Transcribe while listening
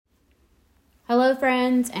Hello,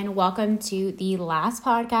 friends, and welcome to the last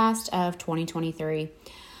podcast of 2023.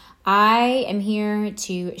 I am here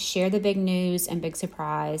to share the big news and big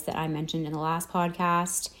surprise that I mentioned in the last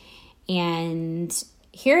podcast. And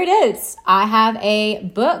here it is. I have a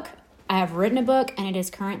book. I have written a book, and it is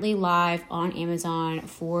currently live on Amazon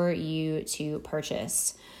for you to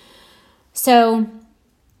purchase. So,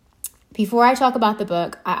 before I talk about the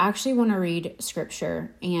book, I actually want to read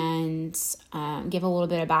scripture and give a little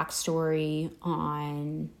bit of backstory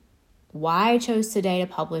on why I chose today to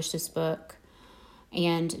publish this book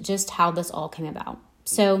and just how this all came about.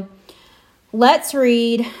 So let's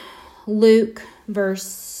read Luke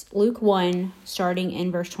 1, starting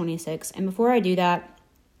in verse 26. And before I do that,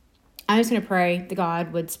 I'm just going to pray that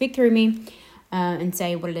God would speak through me and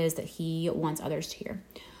say what it is that He wants others to hear.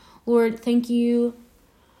 Lord, thank you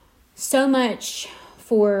so much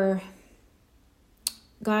for,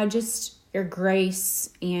 God, just your grace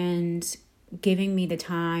and giving me the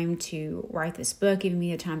time to write this book, giving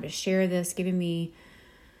me the time to share this, giving me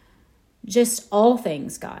just all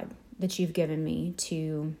things, God, that you've given me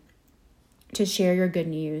to share your good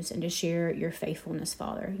news and to share your faithfulness,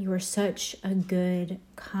 Father. You are such a good,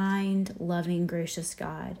 kind, loving, gracious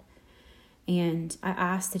God. And I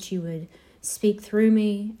ask that you would speak through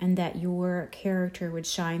me and that your character would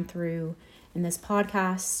shine through in this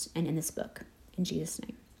podcast and in this book. In Jesus'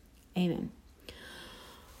 name, amen.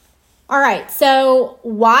 All right, so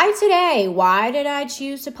why today? Why did I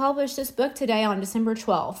choose to publish this book today on December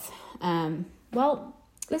 12th? Well,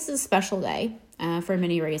 this is a special day for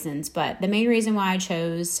many reasons, but the main reason why I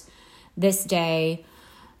chose this day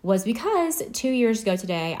was because 2 years ago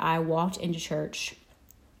today, I walked into church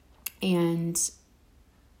and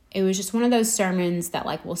it was just one of those sermons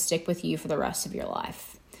that will stick with you for the rest of your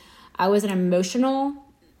life. I was an emotional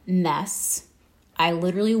mess. I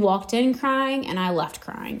literally walked in crying and I left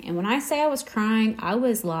crying. And when I say I was crying, I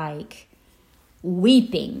was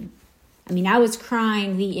weeping. I was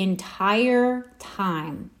crying the entire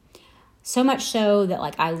time. So much so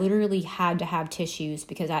that I literally had to have tissues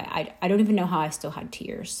because I don't even know how I still had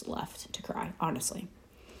tears left to cry, honestly.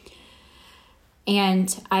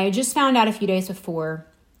 And I had just found out a few days before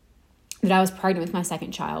that I was pregnant with my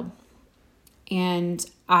second child. And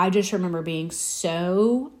I just remember being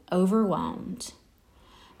so overwhelmed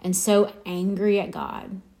and so angry at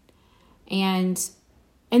God. And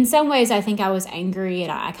in some ways, I think I was angry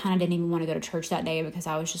and I kind of didn't even want to go to church that day because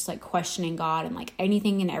I was just questioning God and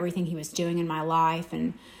anything and everything He was doing in my life.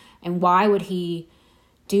 And why would He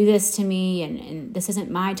do this to me? And this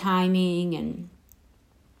isn't my timing. And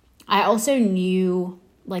I also knew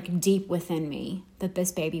deep within me that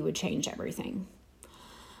this baby would change everything.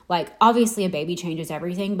 Obviously a baby changes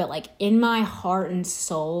everything, but in my heart and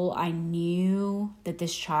soul, I knew that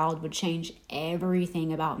this child would change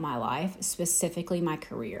everything about my life, specifically my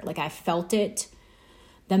career. I felt it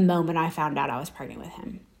the moment I found out I was pregnant with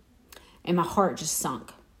him. And my heart just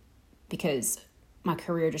sunk because my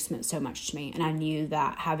career just meant so much to me. And I knew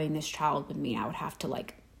that having this child would mean I would have to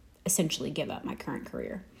essentially give up my current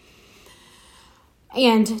career.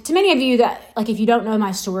 And to many of you that, if you don't know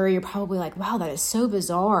my story, you're probably wow, that is so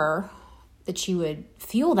bizarre that you would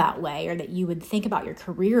feel that way or that you would think about your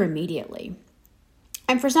career immediately.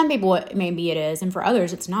 And for some people, maybe it is, and for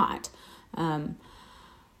others, it's not.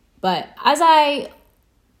 But as I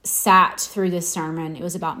sat through this sermon, it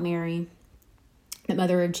was about Mary, the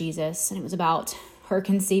mother of Jesus, and it was about her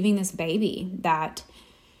conceiving this baby that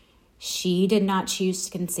she did not choose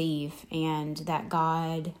to conceive, and that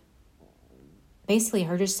God, basically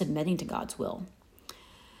her just submitting to God's will.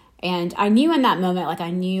 And I knew in that moment,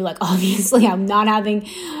 obviously I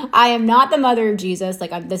am not the mother of Jesus.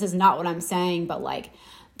 This is not what I'm saying, but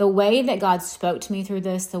the way that God spoke to me through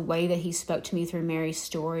this, the way that He spoke to me through Mary's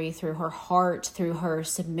story, through her heart, through her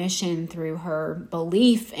submission, through her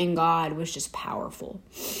belief in God was just powerful.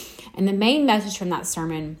 And the main message from that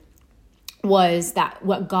sermon was that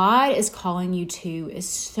what God is calling you to is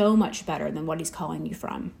so much better than what He's calling you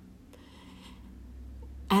from.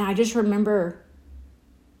 And I just remember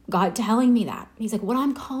God telling me that. He's what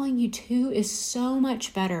I'm calling you to is so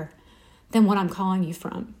much better than what I'm calling you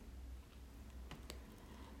from.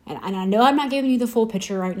 And I know I'm not giving you the full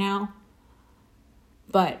picture right now,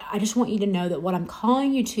 but I just want you to know that what I'm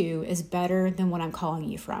calling you to is better than what I'm calling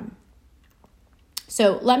you from.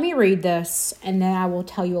 So let me read this, and then I will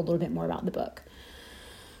tell you a little bit more about the book.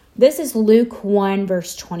 This is Luke 1,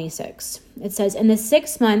 verse 26. It says, "In the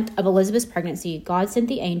 6th month of Elizabeth's pregnancy, God sent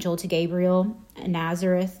the angel Gabriel to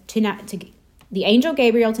Nazareth,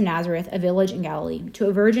 a village in Galilee, to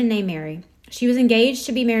a virgin named Mary. She was engaged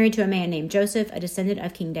to be married to a man named Joseph, a descendant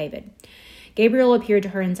of King David. Gabriel appeared to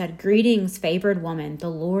her and said, "Greetings, favored woman, the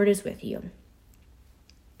Lord is with you."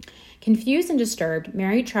 Confused and disturbed,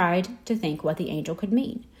 Mary tried to think what the angel could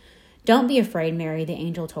mean. "Don't be afraid, Mary," the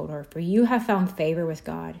angel told her, "for you have found favor with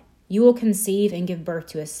God. You will conceive and give birth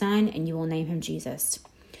to a son, and you will name him Jesus.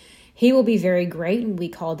 He will be very great and will be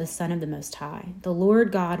called the Son of the Most High. The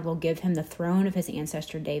Lord God will give him the throne of his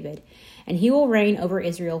ancestor David, and he will reign over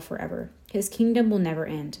Israel forever. His kingdom will never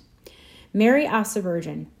end." Mary asked the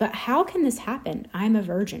virgin, "But how can this happen? I am a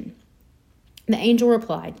virgin." The angel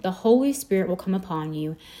replied, "The Holy Spirit will come upon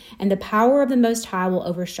you, and the power of the Most High will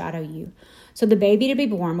overshadow you. So the baby to be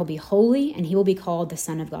born will be holy, and he will be called the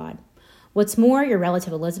Son of God. What's more, your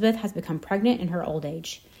relative Elizabeth has become pregnant in her old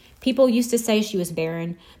age. People used to say she was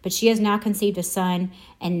barren, but she has now conceived a son,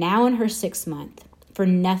 and now in her 6th month, for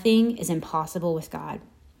nothing is impossible with God."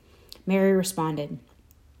 Mary responded,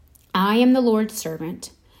 "I am the Lord's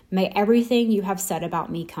servant. May everything you have said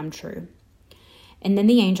about me come true." And then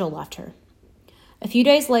the angel left her. A few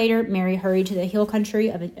days later, Mary hurried to the hill country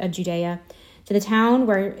of Judea, to the town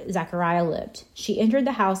where Zechariah lived. She entered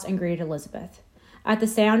the house and greeted Elizabeth. At the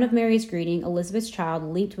sound of Mary's greeting, Elizabeth's child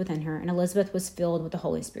leaped within her, and Elizabeth was filled with the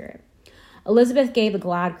Holy Spirit. Elizabeth gave a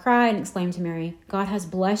glad cry and exclaimed to Mary, "God has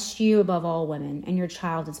blessed you above all women, and your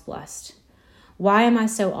child is blessed. Why am I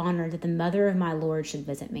so honored that the mother of my Lord should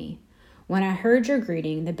visit me? When I heard your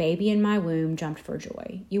greeting, the baby in my womb jumped for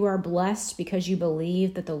joy. You are blessed because you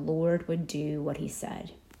believed that the Lord would do what he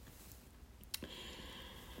said."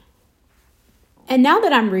 And now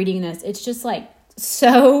that I'm reading this, it's just like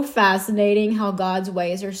so fascinating how God's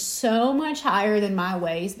ways are so much higher than my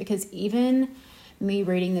ways, because even me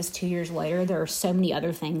reading this 2 years later, there are so many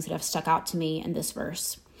other things that have stuck out to me in this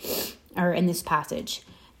verse or in this passage.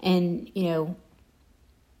 And,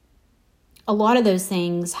 a lot of those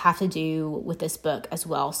things have to do with this book as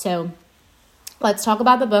well. So let's talk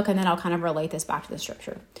about the book, and then I'll kind of relate this back to the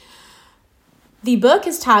scripture. The book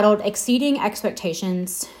is titled Exceeding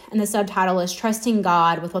Expectations, and the subtitle is Trusting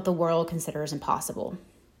God with What the World Considers Impossible.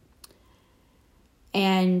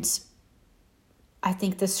 And I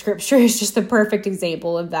think the scripture is just the perfect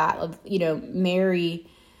example of that, of, Mary,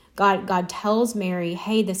 God tells Mary,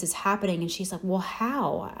 "Hey, this is happening." And she's like, "Well,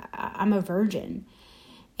 how? I'm a virgin."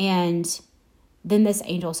 And then this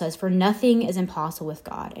angel says, "For nothing is impossible with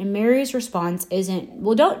God." And Mary's response isn't,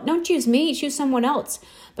 "Well, don't choose me, choose someone else."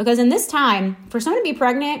 Because in this time, for someone to be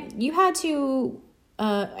pregnant, you had to,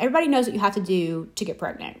 everybody knows what you have to do to get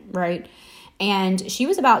pregnant, right? And she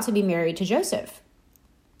was about to be married to Joseph.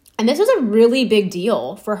 And this was a really big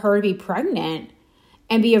deal for her to be pregnant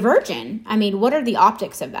and be a virgin. I mean, what are the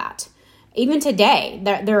optics of that? Even today,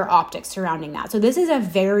 there are optics surrounding that. So this is a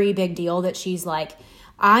very big deal that she's like,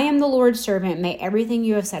 "I am the Lord's servant. May everything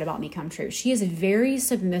you have said about me come true." She is very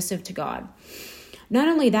submissive to God. Not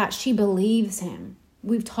only that, she believes him.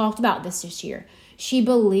 We've talked about this year. She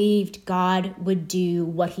believed God would do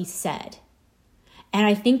what he said. And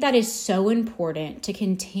I think that is so important to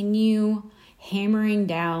continue hammering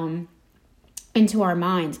down into our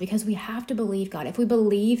minds, because we have to believe God. If we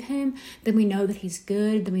believe him, then we know that he's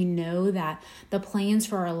good. Then we know that the plans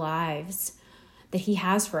for our lives that he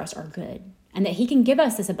has for us are good, and that he can give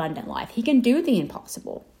us this abundant life. He can do the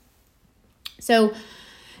impossible. So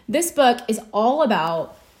this book is all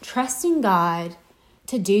about trusting God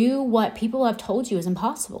to do what people have told you is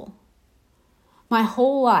impossible. My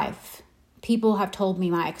whole life, people have told me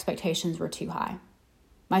my expectations were too high.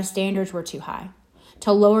 My standards were too high.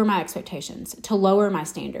 To lower my expectations, to lower my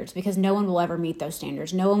standards, because no one will ever meet those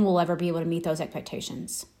standards. No one will ever be able to meet those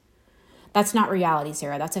expectations. That's not reality,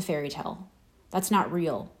 Sarah. That's a fairy tale. That's not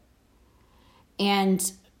real.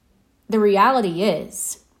 And the reality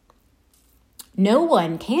is, no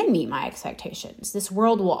one can meet my expectations. This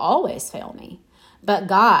world will always fail me. But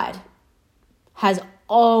God has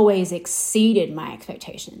always exceeded my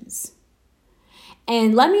expectations.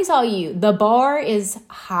 And let me tell you, the bar is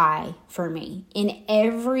high for me in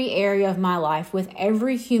every area of my life with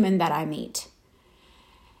every human that I meet.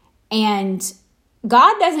 And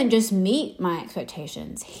God doesn't just meet my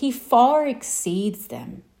expectations. He far exceeds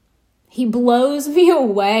them. He blows me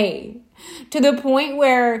away to the point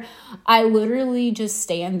where I literally just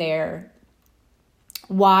stand there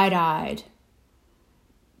wide-eyed,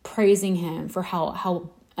 praising him for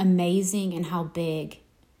how amazing and how big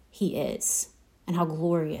he is and how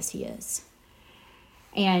glorious he is.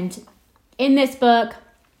 And in this book,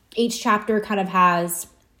 each chapter kind of has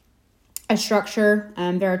a structure.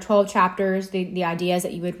 There are 12 chapters. The idea is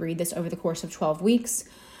that you would read this over the course of 12 weeks.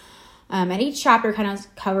 And each chapter kind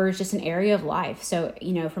of covers just an area of life. So,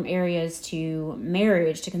 from areas to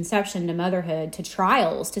marriage, to conception, to motherhood, to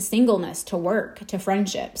trials, to singleness, to work, to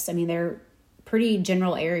friendships. I mean, they're pretty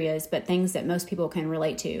general areas, but things that most people can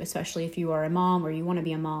relate to, especially if you are a mom or you want to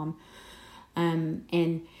be a mom.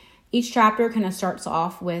 And each chapter kind of starts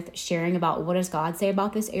off with sharing about what does God say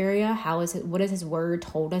about this area? What has his word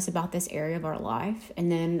told us about this area of our life? And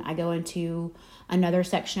then I go into another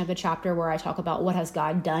section of the chapter where I talk about what has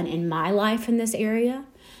God done in my life in this area.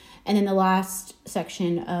 And then the last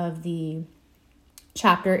section of the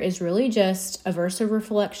chapter is really just a verse of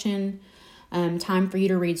reflection, time for you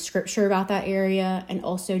to read scripture about that area, and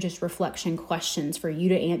also just reflection questions for you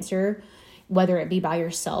to answer, whether it be by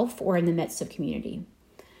yourself or in the midst of community.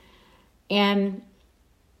 And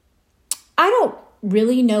I don't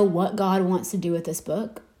really know what God wants to do with this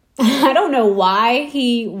book. I don't know why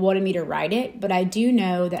he wanted me to write it, but I do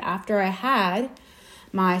know that after I had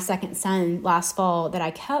my second son last fall, that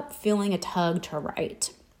I kept feeling a tug to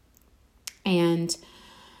write. And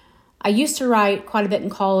I used to write quite a bit in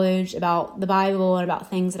college about the Bible and about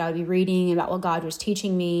things that I would be reading and about what God was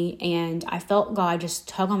teaching me. And I felt God just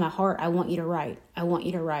tug on my heart. I want you to write. I want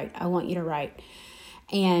you to write. I want you to write.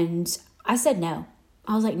 And I said no.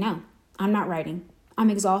 I was like, no, I'm not writing. I'm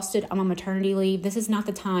exhausted. I'm on maternity leave. This is not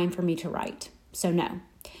the time for me to write. So no.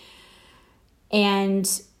 And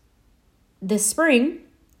this spring,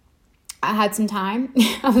 I had some time.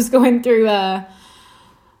 I was going through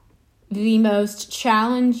the most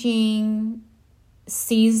challenging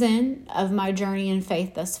season of my journey in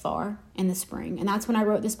faith thus far in the spring. And that's when I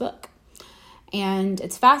wrote this book. And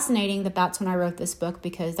it's fascinating that that's when I wrote this book,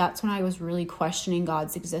 because that's when I was really questioning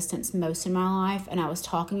God's existence most in my life. And I was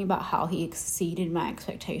talking about how he exceeded my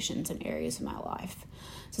expectations in areas of my life.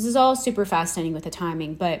 So this is all super fascinating with the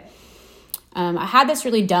timing. But I had this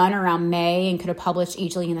really done around May and could have published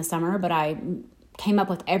easily in the summer, but I came up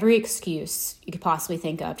with every excuse you could possibly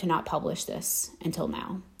think of to not publish this until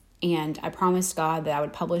now. And I promised God that I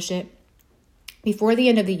would publish it before the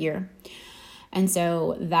end of the year. And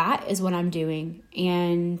so that is what I'm doing.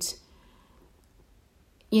 And,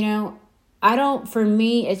 for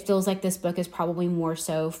me, it feels like this book is probably more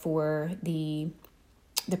so for the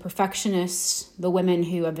perfectionists, the women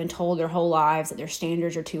who have been told their whole lives that their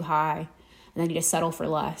standards are too high and they need to settle for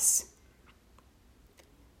less.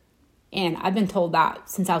 And I've been told that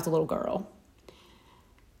since I was a little girl.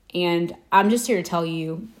 And I'm just here to tell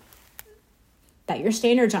you that your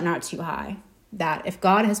standards are not too high. That if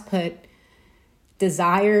God has put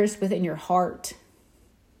desires within your heart,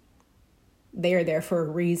 they are there for a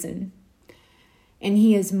reason. And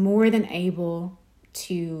he is more than able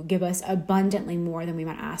to give us abundantly more than we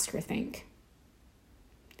might ask or think.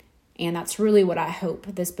 And that's really what I hope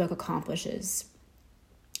this book accomplishes.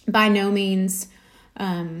 By no means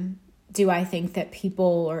do I think that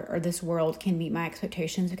people or this world can meet my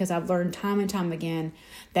expectations, because I've learned time and time again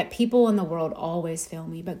that people in the world always fail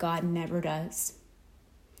me, but God never does.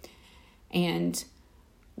 And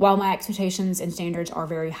while my expectations and standards are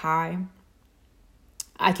very high,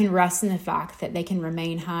 I can rest in the fact that they can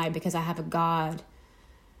remain high because I have a God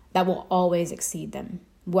that will always exceed them,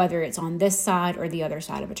 whether it's on this side or the other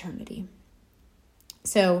side of eternity.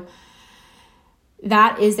 So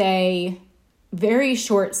that is a very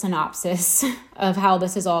short synopsis of how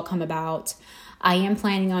this has all come about. I am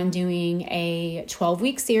planning on doing a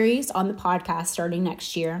 12-week series on the podcast starting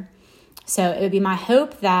next year. So it would be my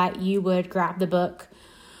hope that you would grab the book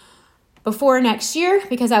before next year,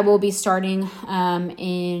 because I will be starting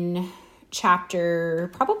in chapter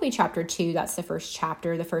 2. That's the first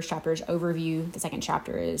chapter. The first chapter is overview. The second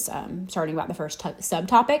chapter is starting about the first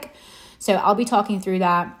subtopic. So I'll be talking through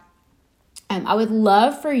that. I would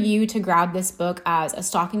love for you to grab this book as a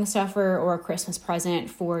stocking stuffer or a Christmas present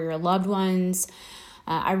for your loved ones.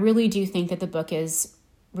 I really do think that the book is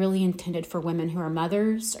really intended for women who are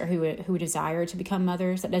mothers or who desire to become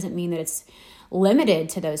mothers. That doesn't mean that it's limited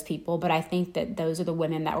to those people, but I think that those are the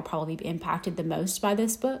women that will probably be impacted the most by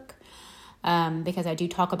this book, because I do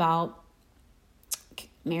talk about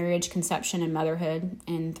marriage, conception, and motherhood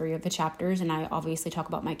in 3 of the chapters, and I obviously talk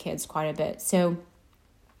about my kids quite a bit. So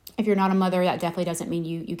if you're not a mother, that definitely doesn't mean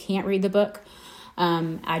you can't read the book.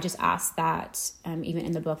 I just ask that even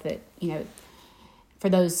in the book that, for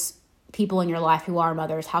those people in your life who are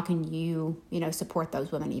mothers, how can you, support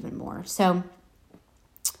those women even more? So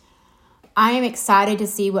I am excited to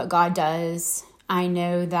see what God does. I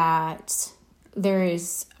know that there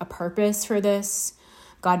is a purpose for this.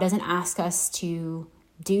 God doesn't ask us to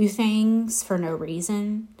do things for no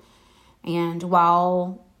reason. And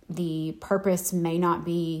while the purpose may not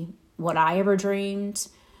be what I ever dreamed,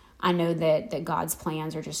 I know that God's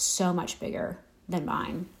plans are just so much bigger than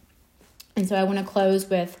mine. And so I want to close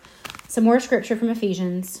with some more scripture from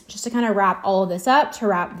Ephesians, just to kind of wrap all of this up, to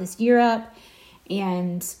wrap this year up.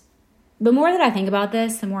 And the more that I think about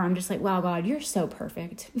this, the more I'm just like, wow, God, you're so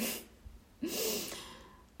perfect.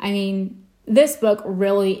 I mean, this book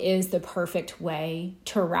really is the perfect way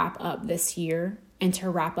to wrap up this year and to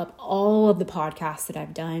wrap up all of the podcasts that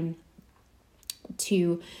I've done,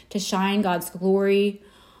 to shine God's glory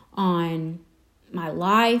on my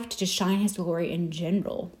life, to just shine his glory in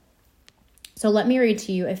general. So let me read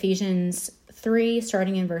to you Ephesians 3,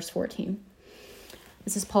 starting in verse 14.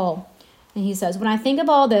 This is Paul. And he says, "When I think of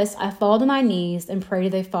all this, I fall to my knees and pray to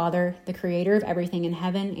the Father, the creator of everything in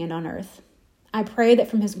heaven and on earth. I pray that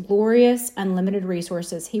from his glorious, unlimited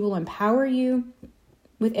resources, he will empower you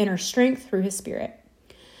with inner strength through his Spirit.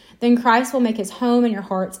 Then Christ will make his home in your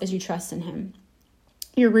hearts as you trust in him.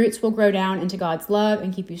 Your roots will grow down into God's love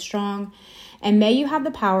and keep you strong. And may you have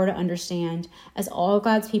the power to understand, as all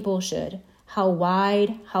God's people should, how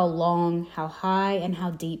wide, how long, how high, and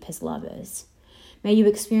how deep his love is. May you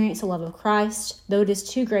experience the love of Christ, though it is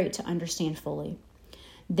too great to understand fully.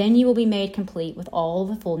 Then you will be made complete with all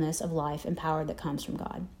the fullness of life and power that comes from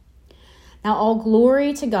God. Now all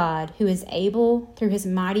glory to God, who is able, through his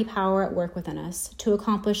mighty power at work within us, to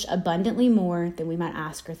accomplish abundantly more than we might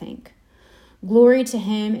ask or think. Glory to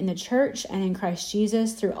him in the church and in Christ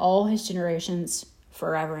Jesus through all his generations,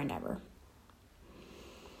 forever and ever."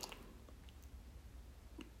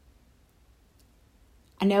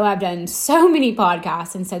 I know I've done so many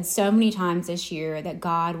podcasts and said so many times this year that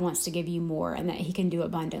God wants to give you more and that he can do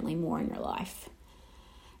abundantly more in your life.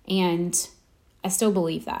 And I still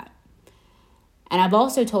believe that. And I've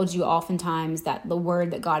also told you oftentimes that the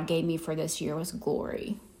word that God gave me for this year was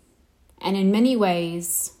glory. And in many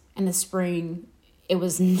ways, in the spring, it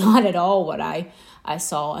was not at all what I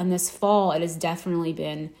saw. And this fall, it has definitely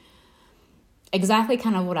been exactly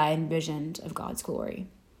kind of what I envisioned of God's glory.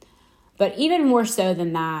 But even more so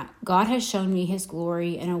than that, God has shown me his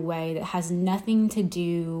glory in a way that has nothing to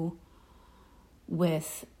do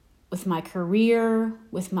with my career,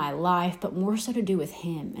 with my life, but more so to do with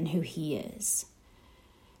him and who he is.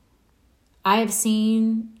 I have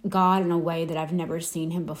seen God in a way that I've never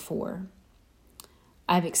seen him before.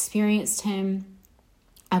 I've experienced him.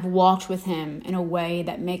 I've walked with him in a way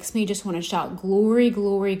that makes me just want to shout, "Glory,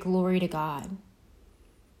 glory, glory to God."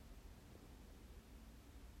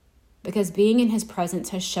 Because being in his presence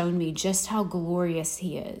has shown me just how glorious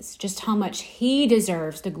he is, just how much he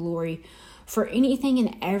deserves the glory for anything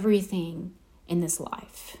and everything in this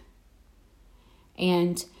life.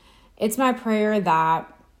 And it's my prayer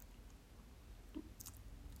that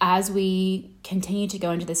as we continue to go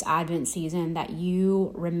into this Advent season, that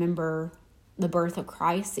you remember the birth of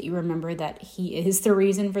Christ, that you remember that he is the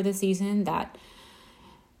reason for the season, that,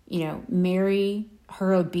 Mary,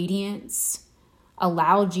 her obedience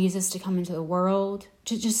allowed Jesus to come into the world.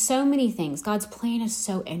 Just so many things. God's plan is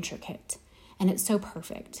so intricate and it's so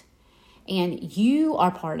perfect. And you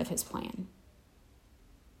are part of his plan.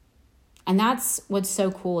 And that's what's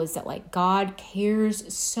so cool, is that God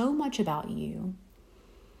cares so much about you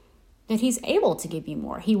that he's able to give you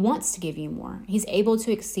more. He wants to give you more. He's able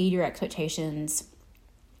to exceed your expectations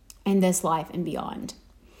in this life and beyond.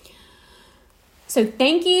 So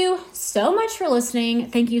thank you so much for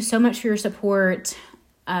listening. Thank you so much for your support.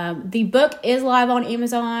 The book is live on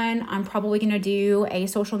Amazon. I'm probably going to do a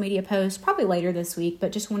social media post probably later this week,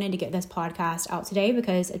 but just wanted to get this podcast out today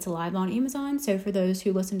because it's live on Amazon. So for those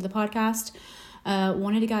who listen to the podcast,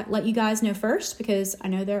 wanted to let you guys know first, because I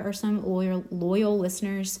know there are some loyal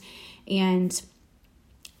listeners, and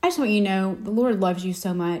I just want you to know the Lord loves you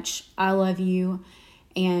so much. I love you,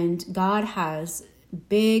 and God has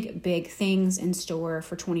big, big things in store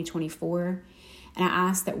for 2024. And I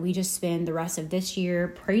ask that we just spend the rest of this year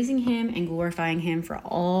praising him and glorifying him for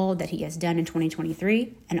all that he has done in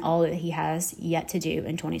 2023 and all that he has yet to do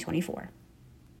in 2024.